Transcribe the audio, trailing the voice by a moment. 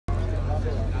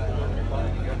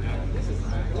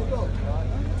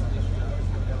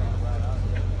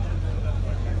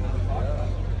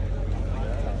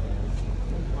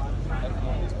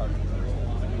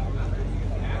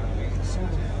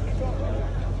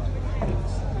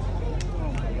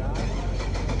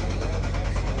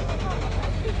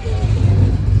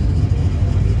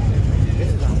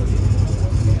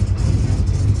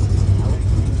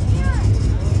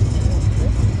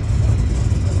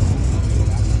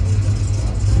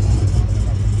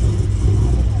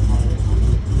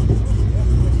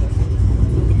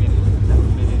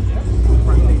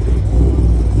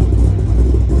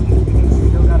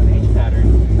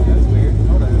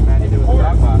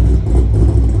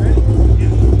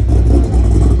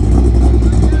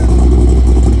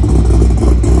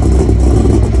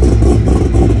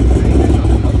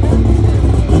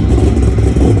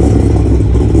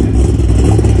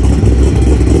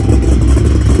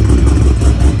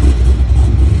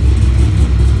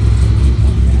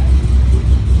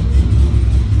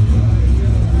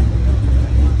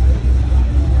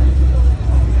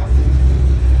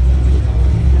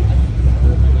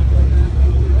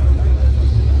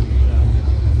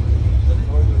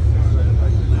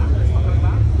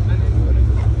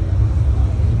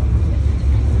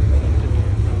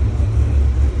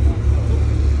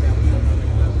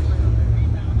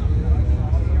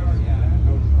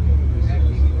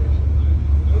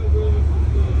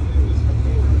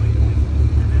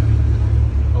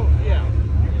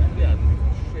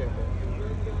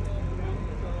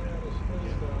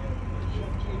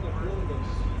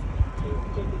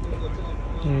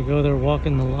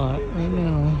walking the lot right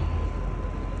now.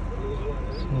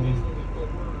 So,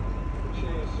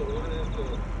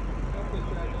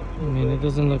 I mean, it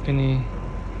doesn't look any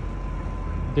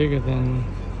bigger than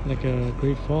like a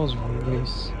Great Falls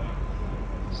race.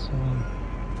 So,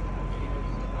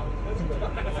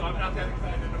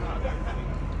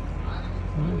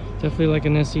 definitely like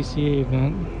an SCCA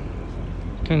event.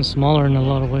 Kind of smaller in a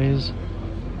lot of ways.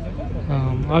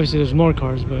 Obviously, there's more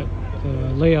cars, but the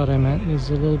layout I meant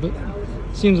is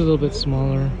seems a little bit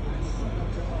smaller.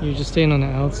 You're just staying on the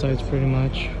outsides pretty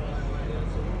much.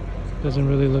 Doesn't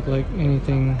really look like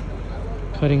anything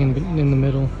cutting in the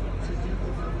middle.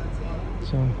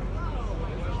 So,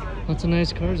 lots of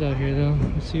nice cars out here though.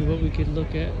 Let's see what we could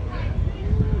look at.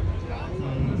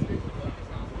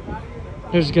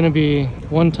 There's gonna be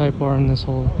one Type R in this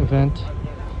whole event.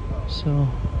 So,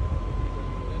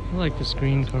 I like the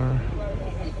screen car.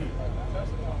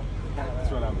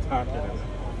 That's what I'm talking about.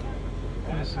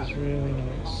 This is really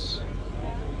nice.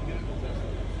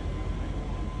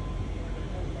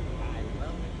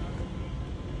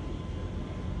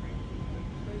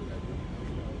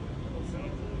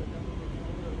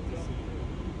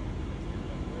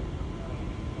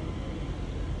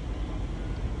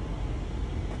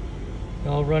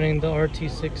 All running the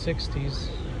RT660s.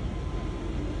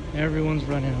 Everyone's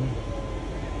running them.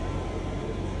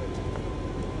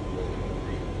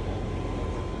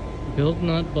 Built,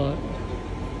 not bought.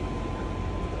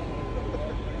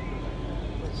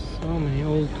 So many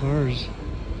old cars.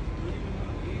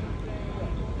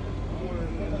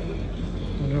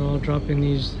 And they're all dropping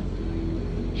these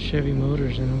Chevy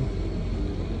motors in them.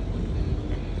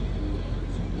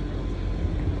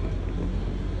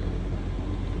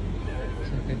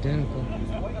 It's like identical.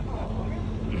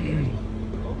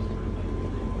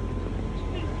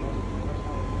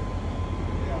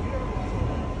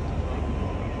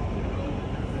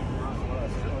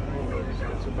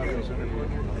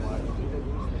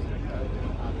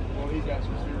 Well, he got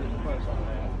some serious press on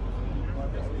that.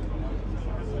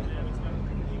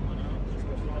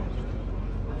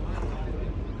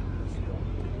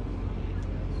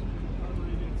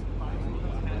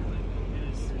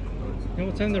 You know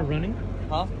what time they're running?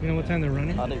 Huh? You know what time they're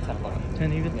running? I'll do 10 o'clock.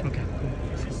 10 even? Yeah. Okay, cool.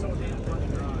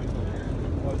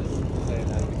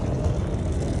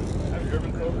 Have you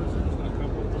driven Cobras?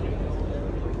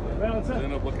 Well, it's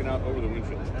end up looking out over the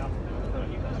windshield.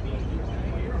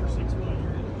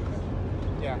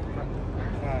 Yeah.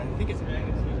 I think it's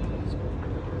Man,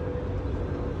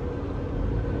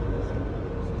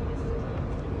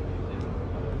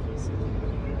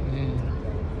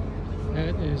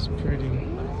 that is pretty.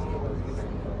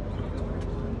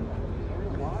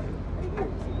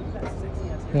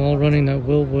 They're all running that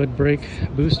Willwood brake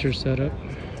booster setup.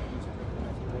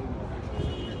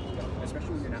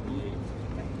 especially when you're not moving.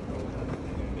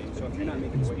 So if you're not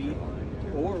making speed,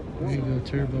 or There you go,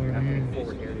 turbo right here.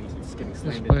 forward air, it's getting This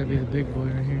slammed will in. probably be the big boy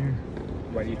right here.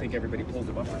 Why do you think everybody pulls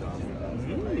the bumper off?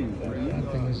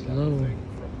 That thing is low.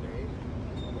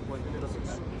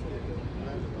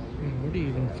 Man, where do you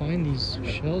even find these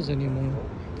shells anymore?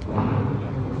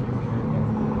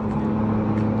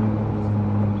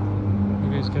 You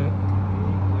guys got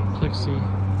plexi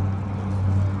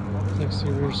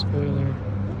rear spoiler.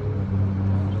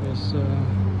 This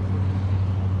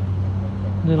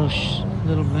little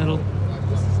metal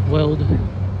weld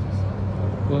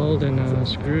and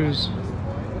screws.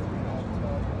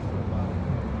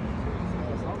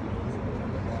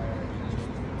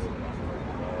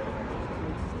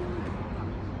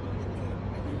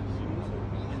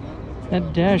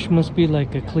 That dash must be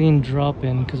like a clean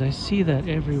drop-in because I see that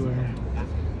everywhere.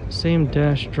 Same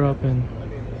dash drop-in.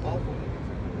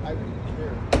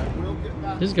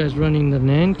 This guy's running the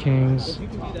Nankang's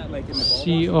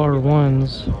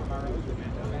CR1s.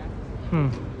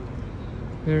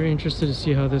 Very interested to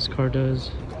see how this car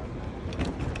does.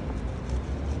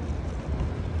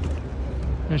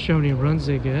 Not sure how many runs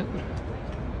they get.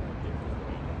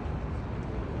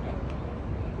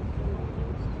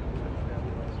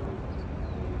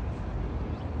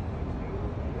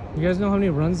 You guys know how many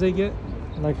runs they get?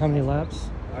 Like how many laps?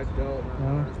 I don't.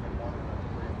 No?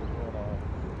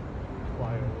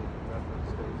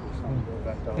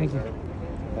 Thank you.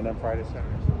 And then Friday, Saturday.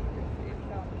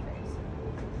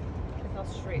 It fell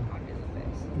straight on his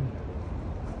face.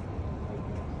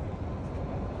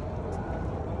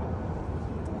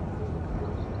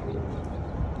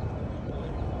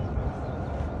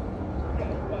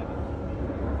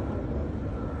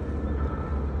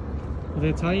 Did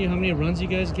they tell you how many runs you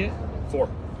guys get? 4.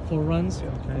 4 runs? Yeah.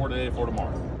 Okay. 4 today, 4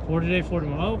 tomorrow. 4 today, 4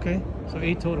 tomorrow. Oh, okay. So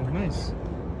 8 total. Nice.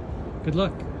 Good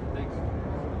luck. Thanks.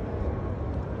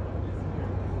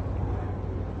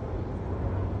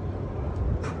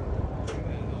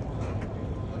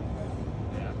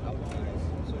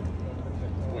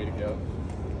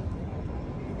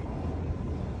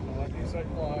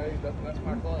 That's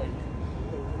my clay.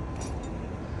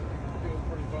 It was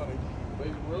pretty funny. But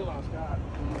he's a real nice guy.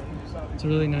 It's a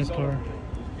really nice car.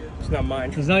 It's not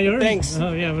mine. It's not yours? Thanks.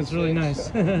 Oh yeah, it's really nice.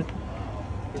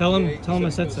 tell him I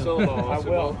said so. Sell it all. I said,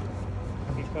 will. well,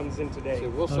 He comes in I today.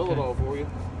 said, we'll sell it Okay. all for you.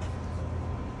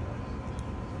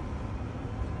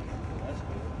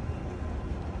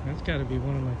 That's got to be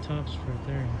one of my tops right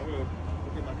there. I'm gonna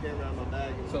get my camera out of my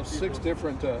bag. So 6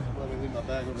 different, Let me leave my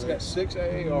bag over it's there. got 6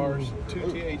 AARs, 2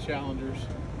 TA Challengers,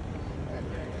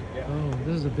 Oh,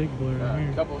 this is a big boy right a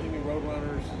here. couple of Hemi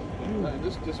Roadrunners. And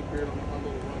this disappeared on my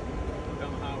little run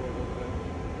down the highway the other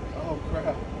day. Oh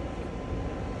crap!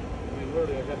 I mean,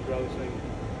 literally, I got to drive this thing.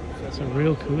 It's a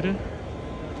real Cuda?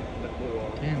 That blew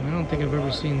off. Damn, I don't think I've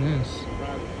ever seen this.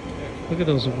 Look at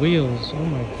those wheels. Oh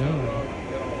my god.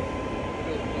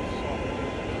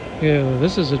 Yeah,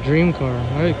 this is a dream car.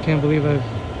 I can't believe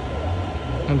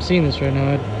I'm seeing this right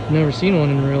now. I've never seen one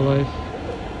in real life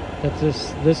that's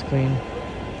this clean.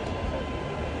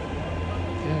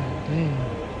 God damn.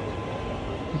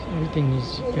 Everything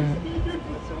he's got.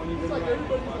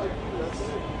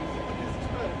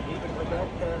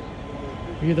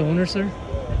 Are you the owner, sir?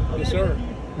 Yes, sir.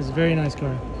 It's a very nice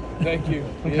car. Thank you.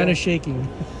 I'm kind of shaking.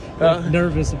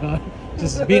 Nervous about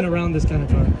just being around this kind of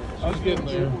car. I was getting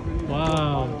there.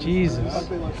 Wow, Jesus.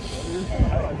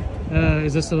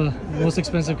 Is this the most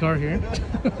expensive car here?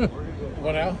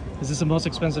 What now? Is this the most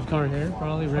expensive car here?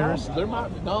 Probably rarest? There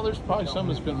might no. There's probably some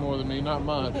that spend more than me. Not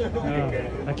much.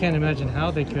 I can't imagine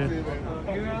how they could.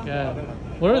 God.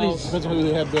 What are these? Depends on who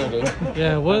they have built it.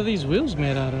 Yeah, what are these wheels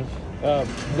made out of?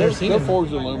 They're seen they're them.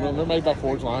 forged aluminum. They're made by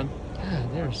Forge Line.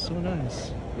 God, they're so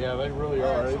nice. Yeah, they really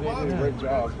are. They do a great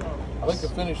job. I think the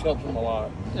finish helps them a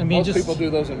lot. I mean, Most just- people do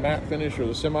those in matte finish or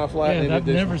the semi-flat. Yeah, and I've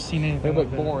they never seen anything They look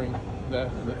like that. boring.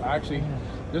 Actually,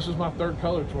 this was my third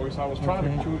color choice. I was trying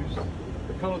Okay. to choose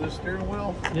the color of the steering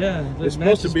wheel. Yeah, It's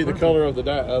supposed to be the color of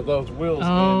those wheels.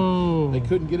 Oh. And they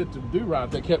couldn't get it to do right.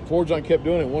 They kept Forge Line kept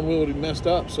doing it. One wheel would be messed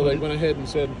up, so they went ahead and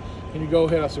said, "Can you go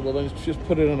ahead?" I said, "Well, then just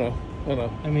put it in a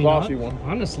I mean, glossy one."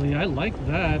 honestly, I like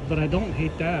that, but I don't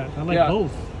hate that. I like Yeah.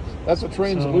 both. That's a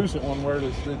translucent one where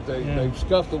they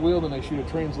scuff the wheel and they shoot a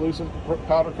translucent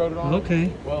powder coated on it.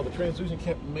 Okay. Well, the translucent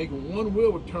kept making one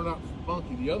wheel would turn out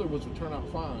funky, the other ones would turn out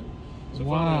fine. So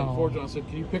Wow. finally, Forge Line said,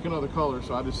 "Can you pick another color?"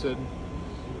 So I just said,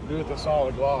 "Do it the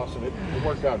solid gloss," and it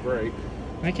worked out great.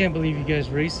 I can't believe you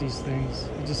guys race these things.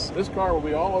 You just This car will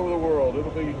be all over the world. It'll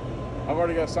be. I've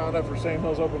already got signed up for Sam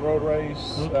Hills Open Road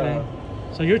Race. okay.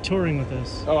 So you're touring with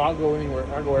this. Oh, I'll go anywhere.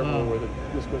 I'll go everywhere Wow. with it,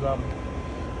 just because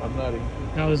I'm nutty.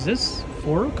 Now, is this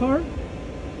for a car?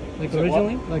 Like Is it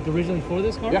originally? Like originally for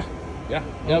this car? Yeah. Yeah,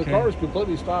 the Okay. car was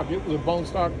completely stock. It was a bone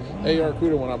stock AR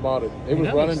Cuda when I bought it. It mean, was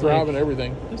that running, looks driving, like-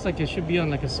 everything. Looks like it should be on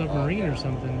like a submarine or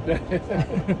something.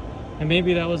 And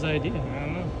maybe that was the idea. I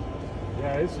don't know.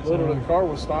 Yeah, it's literally the car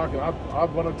was stock,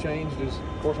 and what I've changed is,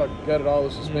 of course, I gutted all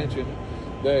the suspension.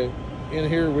 In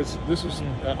here was this is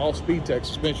all Speed Tech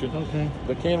suspension. Okay.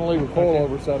 The cantilever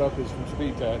coilover setup is from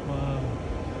Speed Tech. Wow.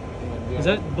 And, Is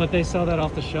that? But they sell that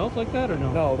off the shelf like that or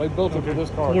no? No, they built it for this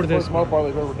car. For It's the this first car. Mopar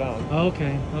they've ever done.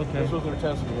 Okay. Okay. This was their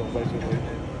testing wheel, basically.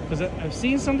 Because I've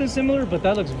seen something similar, but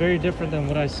that looks very different than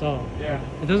what I saw. Yeah.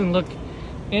 It doesn't look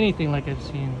anything like I've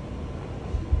seen.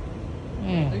 They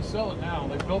Man. sell it now.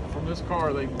 They built it from this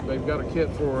car. They've got a kit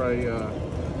for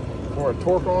a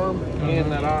torque arm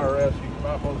and that IRS. You can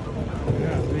buy both of them.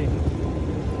 Yeah, sweet.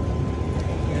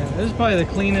 Yeah, this is probably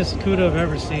the cleanest Cuda I've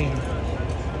ever seen.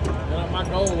 And my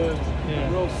goal is Yeah.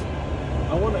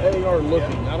 I want the AR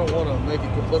looking. I don't want to make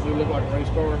it completely look like a race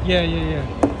car. Yeah, yeah,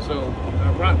 yeah. So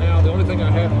right now, the only thing I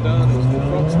haven't done is the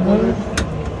front splitter.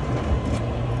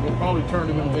 We'll probably turn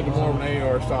it into more of an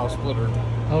AR style splitter.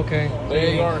 Okay.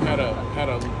 The AR had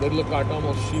a they looked like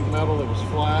almost sheet metal. It was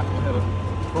flat. It had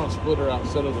a front splitter out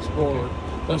instead of the spoiler.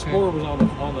 That Okay. spoiler was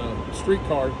on the street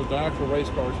cars, but the actual race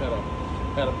cars had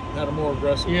a more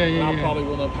aggressive. Yeah, yeah, and I yeah. probably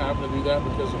will end up having to do that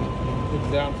because of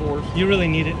the downforce. You really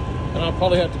need it. And I'll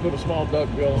probably have to put a small duck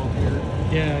bill on here.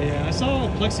 Yeah, yeah. I saw a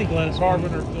plexiglass.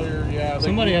 Carbon or clear, yeah.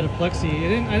 Somebody had a plexi.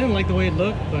 I didn't like the way it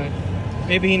looked, but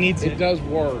maybe he needs it. It does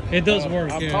work. It does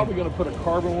work, I'm yeah. probably going to put a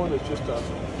carbon one that's just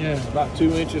Yeah. about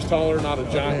 2 inches taller, not a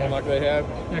giant Okay. one like they have.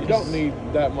 Yeah, You 'cause- don't need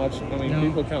that much. I mean, No.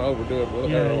 people kind of overdo it with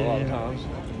Yeah, aero a yeah, lot of yeah. times. Yeah,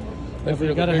 They but you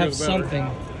figure gotta the have bigger the better. something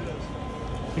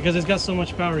because it's got so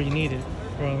much power. You need it,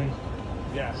 probably.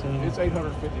 Yeah, So- it's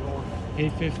 850 horse.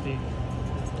 850.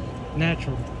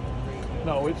 Natural.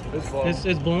 No, it's blown.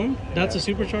 It's blown. That's a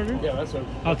Yeah. supercharger. Yeah, that's a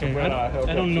Okay. red eye Hellcat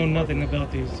I don't know supercharger. nothing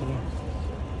about these. So.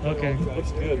 Okay.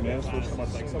 It's good, man. It's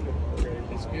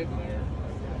getting there.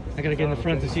 I gotta get in the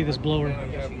front to see this blower.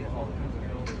 Oh, yeah.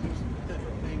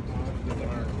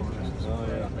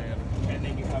 and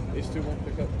then you have They still won't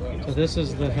pick up. So this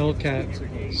is the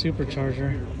Hellcat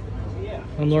supercharger.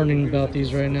 I'm learning about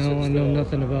these right now. I know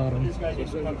nothing about them. these guys So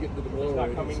as soon as you get to the blow not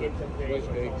rate, coming it's into a the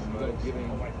wait date. You don't get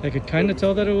any. I could kind of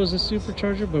tell that it was a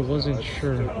supercharger, but wasn't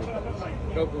sure.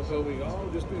 Couple told me, oh,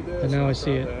 just do this. But now I see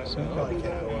try it, that. so- I'll do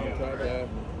that. I'll try that.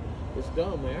 It's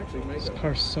dumb. They actually make This a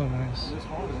car's so nice. this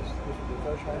harness, this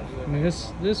fresh harness. I mean,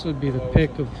 this would be the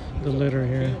pick of the litter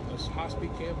here. A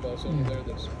high-speed cam bus under there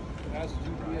that's has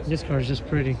GPS. This car's just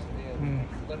pretty. And,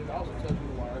 but it also tells you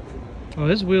the wire. Oh,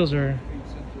 his wheels are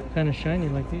kind of shiny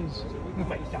like these.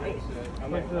 like dying.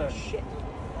 I'm like, oh shit.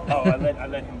 Oh, I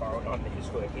let him borrow it on his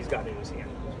foot. He's got it in his hand.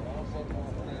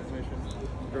 Transmissions.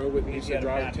 Drove it. He He's said got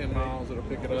drive that. 10 miles. It'll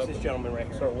pick it It's up. this and gentleman right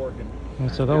here. Start working. And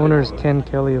so the owner is Ken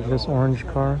Kelly of this orange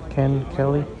car. Ken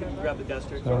Kelly. Grab the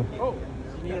duster. So, Oh,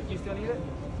 You need it? You still need it?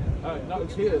 no,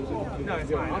 it's his. No,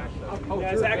 it's mine. Oh,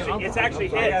 Yeah, it's actually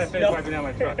his. I No. wiping down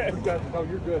my truck. Oh,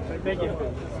 you're good. Thank you.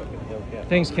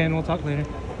 thanks, Ken. We'll talk later.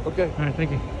 Okay. All right,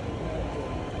 thank you.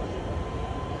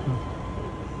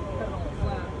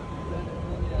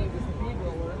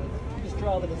 You just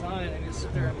draw the design and just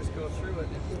sit there and just go through it.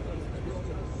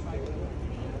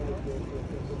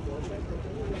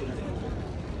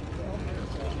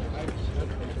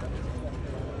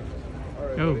 All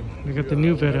right, Oh, buddy. we got the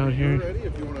new vet out here. Ready?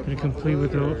 If you want to Gonna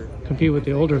compete with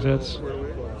the older vets.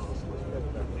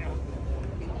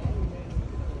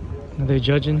 Are they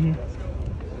judging here?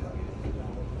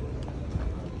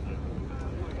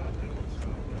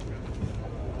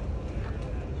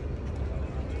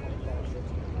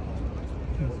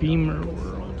 Beamer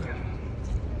World.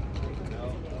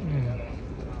 Yeah.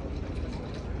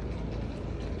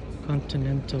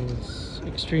 Continentals.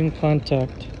 Extreme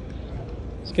Contact.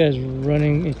 This guy's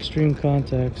running Extreme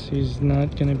Contacts. He's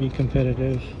not going to be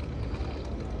competitive.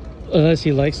 Unless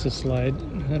he likes to slide.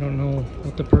 I don't know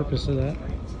what the purpose of that.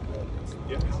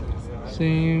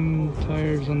 Same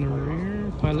tires on the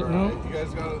rear. Pilot, no. You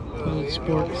guys got Pilot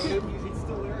Sports.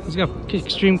 He's got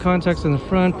Extreme Contacts in the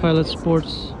front, Pilot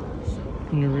Sports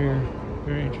in the rear.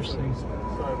 Very interesting.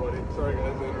 Sorry, buddy. Sorry,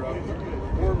 guys, to interrupt. I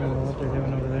don't know what they're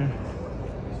doing over there.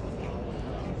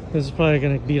 This is probably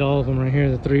gonna beat all of them right here.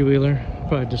 The three-wheeler,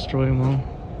 probably destroy them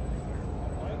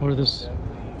all. Or this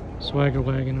swagger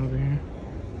wagon over here.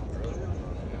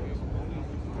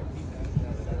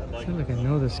 I feel like I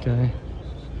know this guy.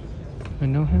 I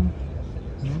know him?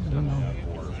 No, don't know him.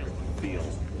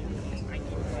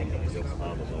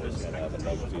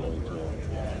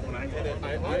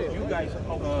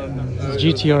 The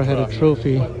GTR had a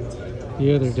trophy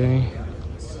the other day.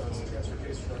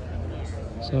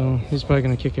 So he's probably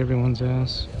gonna kick everyone's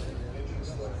ass.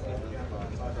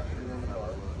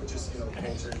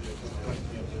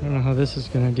 I don't know how this is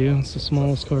gonna do. It's the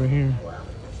smallest car here.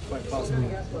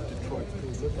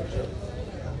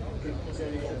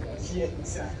 Yeah,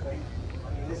 exactly.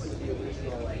 This is the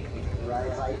original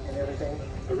ride height and everything.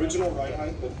 Original ride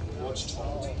height, but much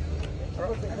taller.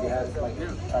 You had like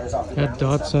tires off the That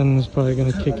ground. Datsun is probably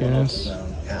gonna kick ass.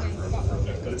 Yeah.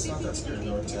 But it's not that scary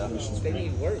though. It's They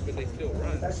need work, but they still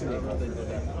run.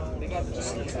 They got the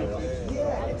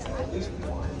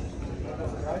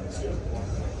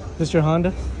This your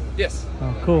Honda? Yes.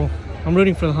 Oh, cool. I'm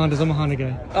rooting for the Hondas. I'm a Honda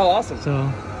guy. Oh, awesome. So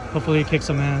hopefully he kicks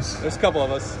some ass. There's a couple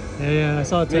of us. Yeah, I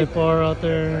saw a Type R out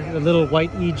there. The little white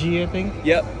EG, I think.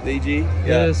 Yep, the EG. Yeah.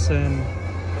 Yes, and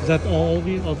is that all of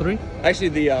you? All three? Actually,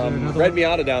 the another Red one?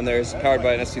 Miata down there is powered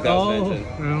by an S2000 Oh, engine.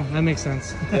 well, that makes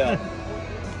sense. Yeah.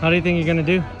 How do you think you're gonna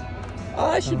do?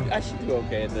 I should do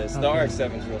okay at this. The Okay.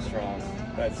 RX-7 is real strong.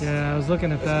 That's Yeah, I was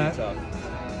looking at that's that. gonna be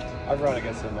tough. I've run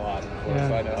against him a lot before, so I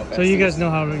know how Yeah. fast So you he guys is. know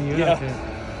how you Yeah. okay.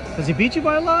 Does he beat you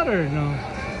by a lot or no?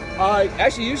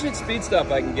 Actually, usually at speed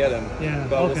stuff I can get him. Yeah.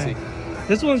 But okay. we'll see.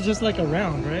 This one's just like a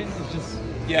round, right? It's just.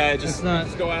 Yeah, It's just, not-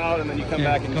 just go out and then you come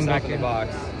Yeah, back and you come stop back in the in.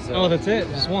 box. So, Oh, that's it.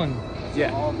 Just one.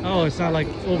 yeah. Oh, it's not like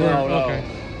over. No, no. Okay.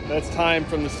 That's time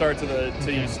from the start to the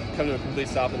till you Okay. come to a complete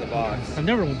stop in the box. I've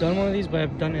never done one of these, but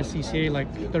I've done SCCA like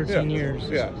 13 years.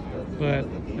 Yeah. But I've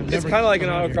It's never kind of like an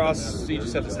come out here. autocross, so you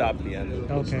just have to stop at the end.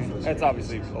 Okay. It's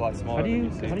obviously a lot smaller. How do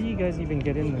than you see. guys even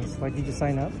get in this? Like, did you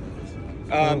sign up?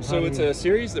 So how it's do you- a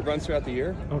series that runs throughout the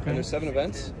year. Okay. And there's 7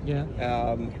 events. Yeah.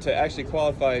 To actually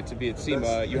qualify to be at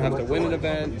SEMA, you have to win an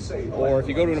event, or if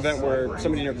you go to an event where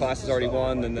somebody in your class has already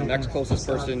won, then the next closest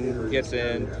person gets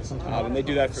in. And they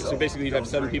do that. So basically, you have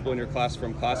 7 people in your class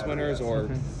from class winners, or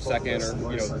second,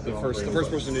 or the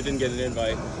first person who didn't get an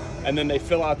invite. And then they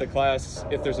fill out the class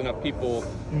if there's enough people,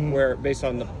 where based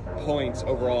on the points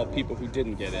overall, people who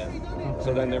didn't get in.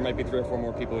 So then there might be 3 or 4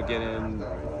 more people who get in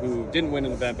who didn't win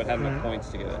an event but have enough points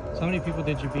to get in. So how many people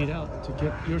did you beat out to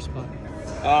get your spot?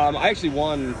 I actually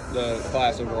won the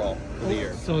class overall for the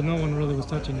year. So no one really was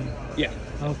touching you. Yeah.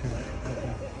 Okay.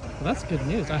 Well, that's good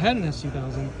news. I had an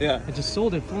S2000. Yeah. I just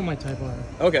sold it for my Type R.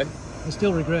 Okay. I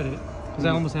still regret it because I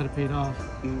almost had it paid off.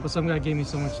 Mm. But some guy gave me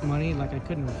so much money, like I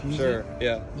couldn't refuse Sure. it.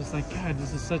 Yeah. Just like, God,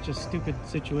 this is such a stupid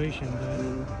situation.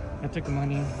 But I took the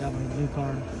money, got my new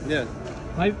car. Yeah.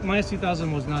 My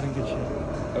S2000 was not in good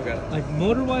shape. Okay. Like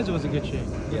motor-wise, it was in good shape.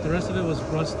 But Yeah. the rest of it was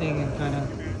rusting and kind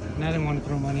of, and I didn't want to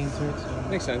throw money into it. So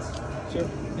Makes sense. Sure.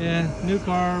 yeah, new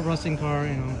car, rusting car,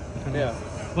 you know. Kinda. Yeah.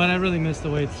 But I really miss the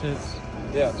way it sits.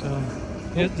 Yeah. So,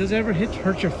 does it ever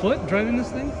hurt your foot driving this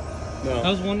thing? That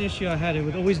No. was one issue I had. It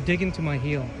would always dig into my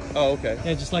heel. Oh, okay.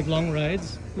 Yeah, just like long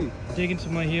rides, dig into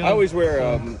my heel. I always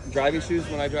wear driving shoes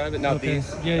when I drive it, not Okay.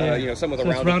 these. Yeah. You know, some with a So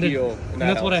it's rounded rounded, heel. and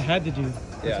that's what I helps. had to do.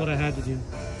 That's Yeah. what I had to do.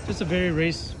 Just a very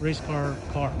race car.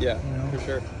 Yeah, you know. for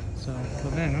sure. So,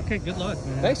 but man, okay, good luck,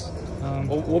 man. Thanks. Um,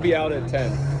 We'll be out at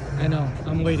 10. I know.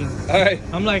 I'm waiting. All right.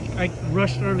 I'm like, I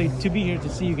rushed early to be here to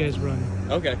see you guys run.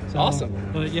 Okay. So, Awesome.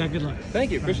 But yeah, good luck.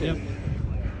 Thank you. Appreciate Yep.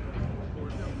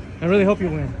 I really hope you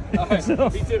win. All right. So,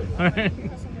 Me too. all right.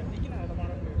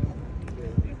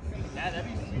 Yeah, that'd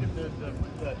be sweet if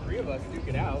the three of us duke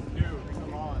it out. Dude,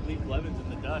 come on. Leave Blevins in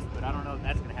the dust, but I don't know if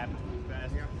that's going to happen too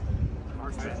fast.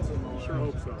 Our fast. Sure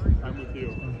hope so. I'm with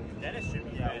you. Dennis should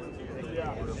be fast too.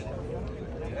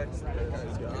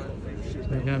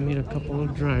 So I got to meet a couple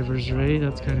of drivers, right?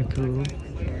 That's kind of cool.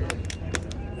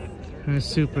 And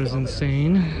Supra's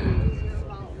insane.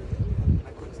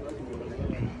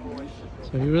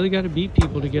 So you really got to beat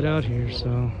people to get out here,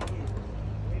 so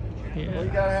yeah. You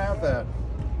gotta have that.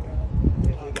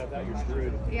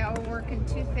 Yeah, we're working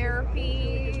 2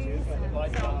 therapies,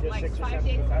 so like 5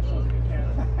 days a week.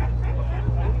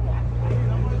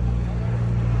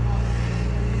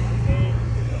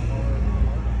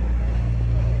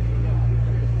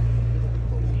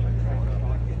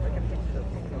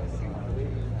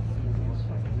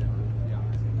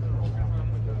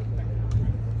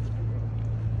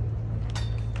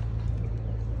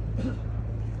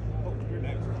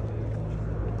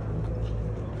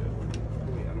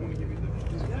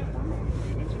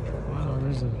 Wow,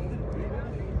 there's a.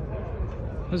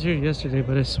 I was here yesterday,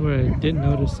 but I swear I didn't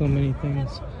notice so many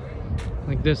things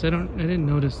like this. I didn't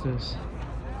notice this.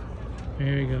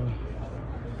 There you go.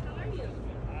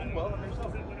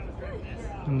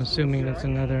 I'm assuming that's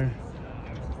another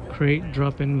crate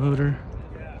drop-in motor.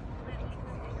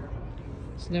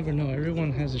 Just never know.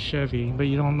 Everyone has a Chevy, but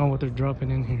you don't know what they're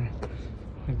dropping in here.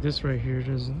 Like this right here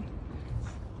doesn't.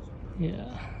 Yeah,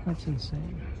 that's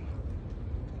insane.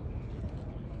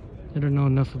 I don't know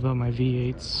enough about my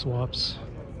V8 swaps.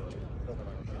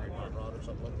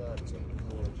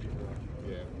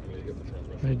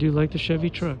 But I do like the Chevy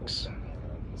trucks.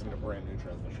 It's got a brand new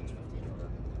transmission.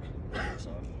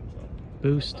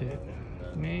 Boosted.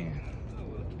 Man,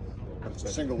 It's a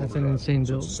single that's an insane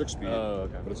so build. it's 6-speed,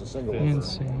 but it's a single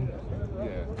Insane.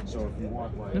 Yeah. So if you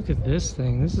want like Look at this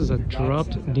thing. This is a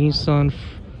dropped Nissan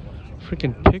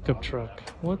freaking pickup truck.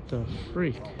 What the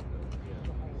freak?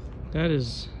 That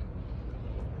is,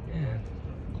 man,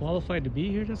 qualified to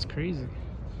be here? That's crazy.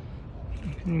 I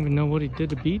didn't even know what he did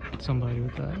to beat somebody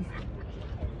with that.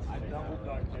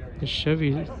 The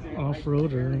Chevy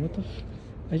off-roader. What the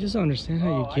I just don't understand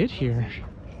how you get here.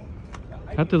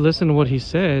 I have to listen to what he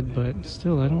said, but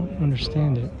still, I don't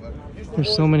understand it.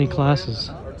 There's so many classes.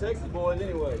 Or text the boys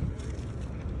anyway.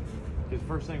 Because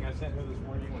first thing I sent her this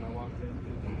morning when I walked in.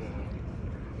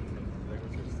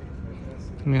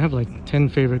 I mean, I have like 10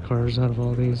 favorite cars out of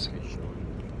all these. I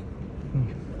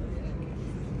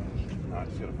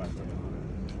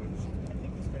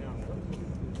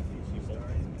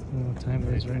don't know what time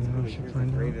it is right now. I should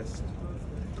find out.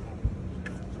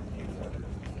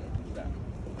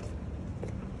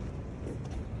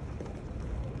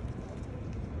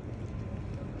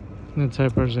 The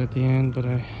Type R's at the end, but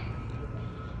I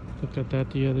looked at that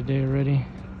the other day already.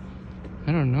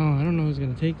 I don't know. I don't know who's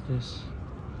gonna take this.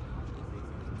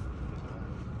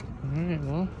 Alright,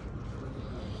 well.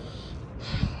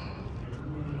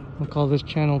 We'll call this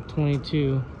channel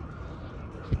 22.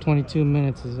 For 22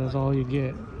 minutes that's all you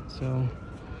get. So,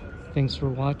 thanks for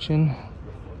watching.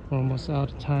 We're almost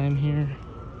out of time here.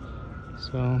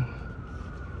 So,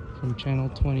 from channel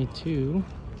 22,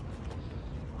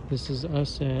 this is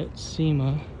us at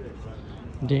SEMA.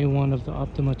 Day 1 of the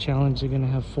Optima challenge. They're gonna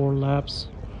have 4 laps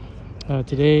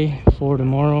today, 4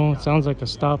 tomorrow. It sounds like a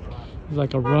stop,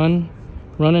 like a run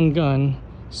and gun,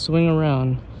 swing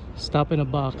around, stop in a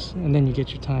box, and then you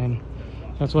get your time.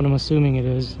 That's what I'm assuming it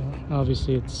is.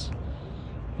 Obviously, it's,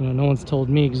 you know, no one's told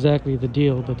me exactly the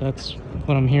deal, but that's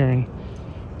what I'm hearing.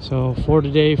 So 4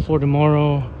 today, 4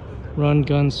 tomorrow, Run,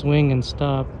 gun, swing, and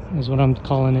stop is what I'm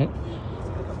calling it.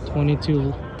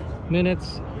 22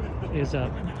 minutes is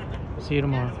up. See you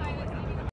tomorrow.